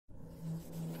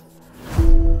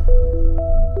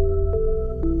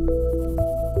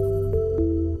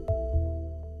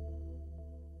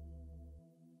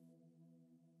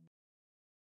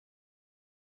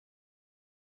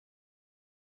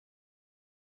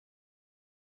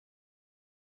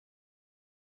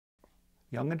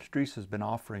Young Industries has been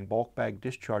offering bulk bag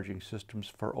discharging systems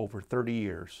for over 30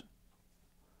 years.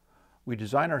 We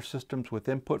design our systems with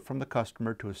input from the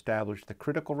customer to establish the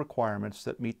critical requirements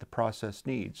that meet the process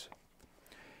needs.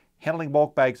 Handling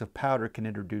bulk bags of powder can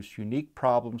introduce unique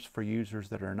problems for users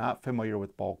that are not familiar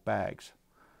with bulk bags.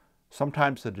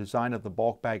 Sometimes the design of the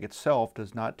bulk bag itself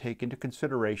does not take into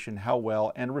consideration how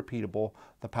well and repeatable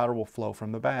the powder will flow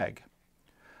from the bag.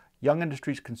 Young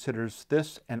Industries considers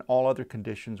this and all other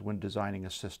conditions when designing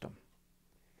a system.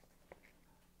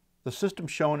 The system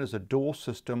shown is a dual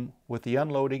system with the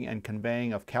unloading and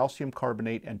conveying of calcium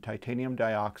carbonate and titanium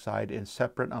dioxide in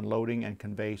separate unloading and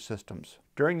convey systems.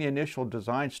 During the initial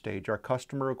design stage, our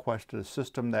customer requested a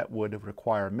system that would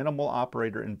require minimal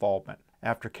operator involvement.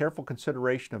 After careful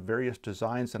consideration of various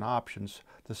designs and options,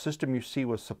 the system you see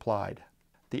was supplied.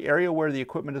 The area where the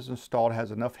equipment is installed has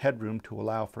enough headroom to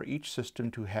allow for each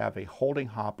system to have a holding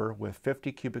hopper with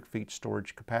 50 cubic feet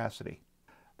storage capacity.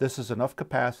 This is enough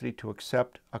capacity to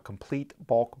accept a complete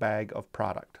bulk bag of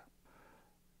product.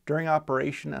 During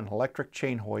operation, an electric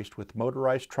chain hoist with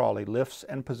motorized trolley lifts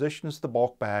and positions the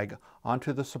bulk bag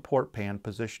onto the support pan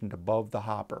positioned above the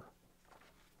hopper.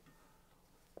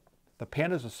 The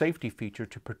pan is a safety feature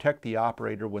to protect the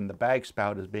operator when the bag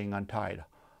spout is being untied.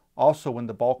 Also, when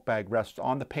the bulk bag rests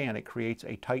on the pan, it creates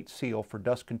a tight seal for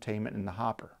dust containment in the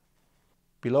hopper.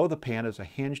 Below the pan is a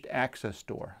hinged access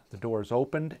door. The door is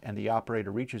opened and the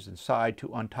operator reaches inside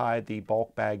to untie the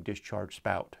bulk bag discharge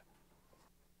spout.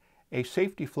 A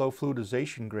safety flow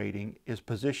fluidization grating is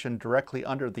positioned directly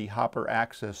under the hopper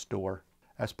access door.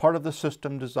 As part of the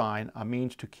system design, a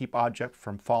means to keep objects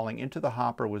from falling into the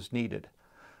hopper was needed.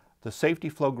 The safety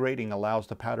flow grating allows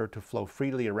the powder to flow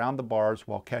freely around the bars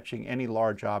while catching any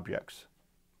large objects.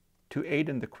 To aid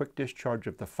in the quick discharge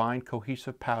of the fine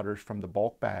cohesive powders from the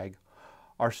bulk bag,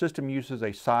 our system uses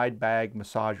a side bag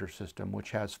massager system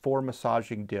which has 4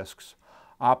 massaging discs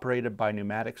operated by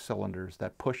pneumatic cylinders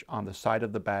that push on the side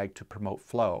of the bag to promote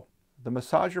flow. The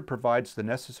massager provides the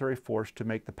necessary force to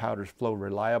make the powders flow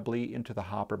reliably into the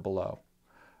hopper below.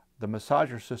 The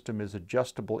massager system is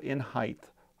adjustable in height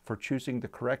for choosing the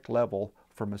correct level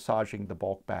for massaging the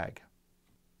bulk bag.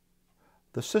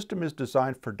 The system is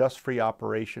designed for dust-free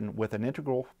operation with an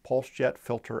integral pulse jet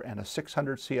filter and a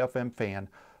 600 CFM fan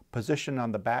positioned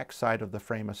on the back side of the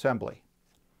frame assembly.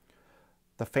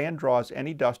 The fan draws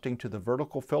any dusting to the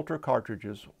vertical filter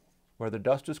cartridges where the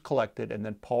dust is collected and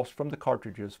then pulsed from the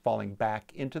cartridges, falling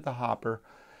back into the hopper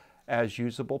as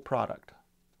usable product.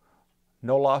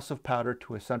 No loss of powder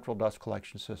to a central dust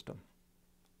collection system.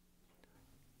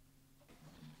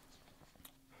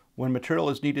 When material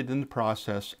is needed in the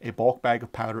process, a bulk bag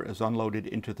of powder is unloaded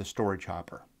into the storage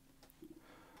hopper.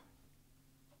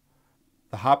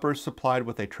 The hopper is supplied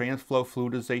with a TransFlow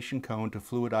fluidization cone to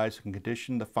fluidize and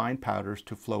condition the fine powders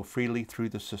to flow freely through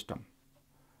the system.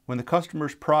 When the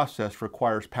customer's process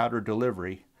requires powder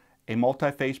delivery, a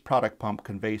multi-phase product pump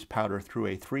conveys powder through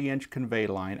a 3-inch convey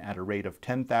line at a rate of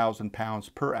 10,000 pounds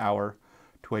per hour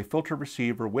to a filter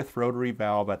receiver with rotary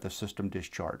valve at the system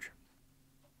discharge.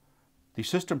 The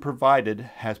system provided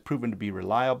has proven to be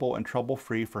reliable and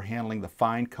trouble-free for handling the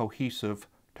fine cohesive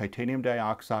titanium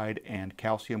dioxide and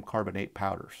calcium carbonate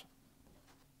powders.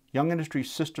 Young Industries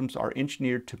systems are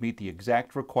engineered to meet the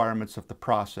exact requirements of the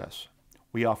process.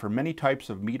 We offer many types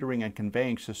of metering and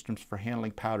conveying systems for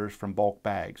handling powders from bulk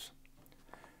bags.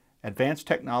 Advanced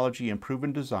technology and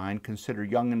proven design, consider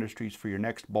Young Industries for your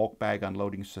next bulk bag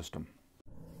unloading system.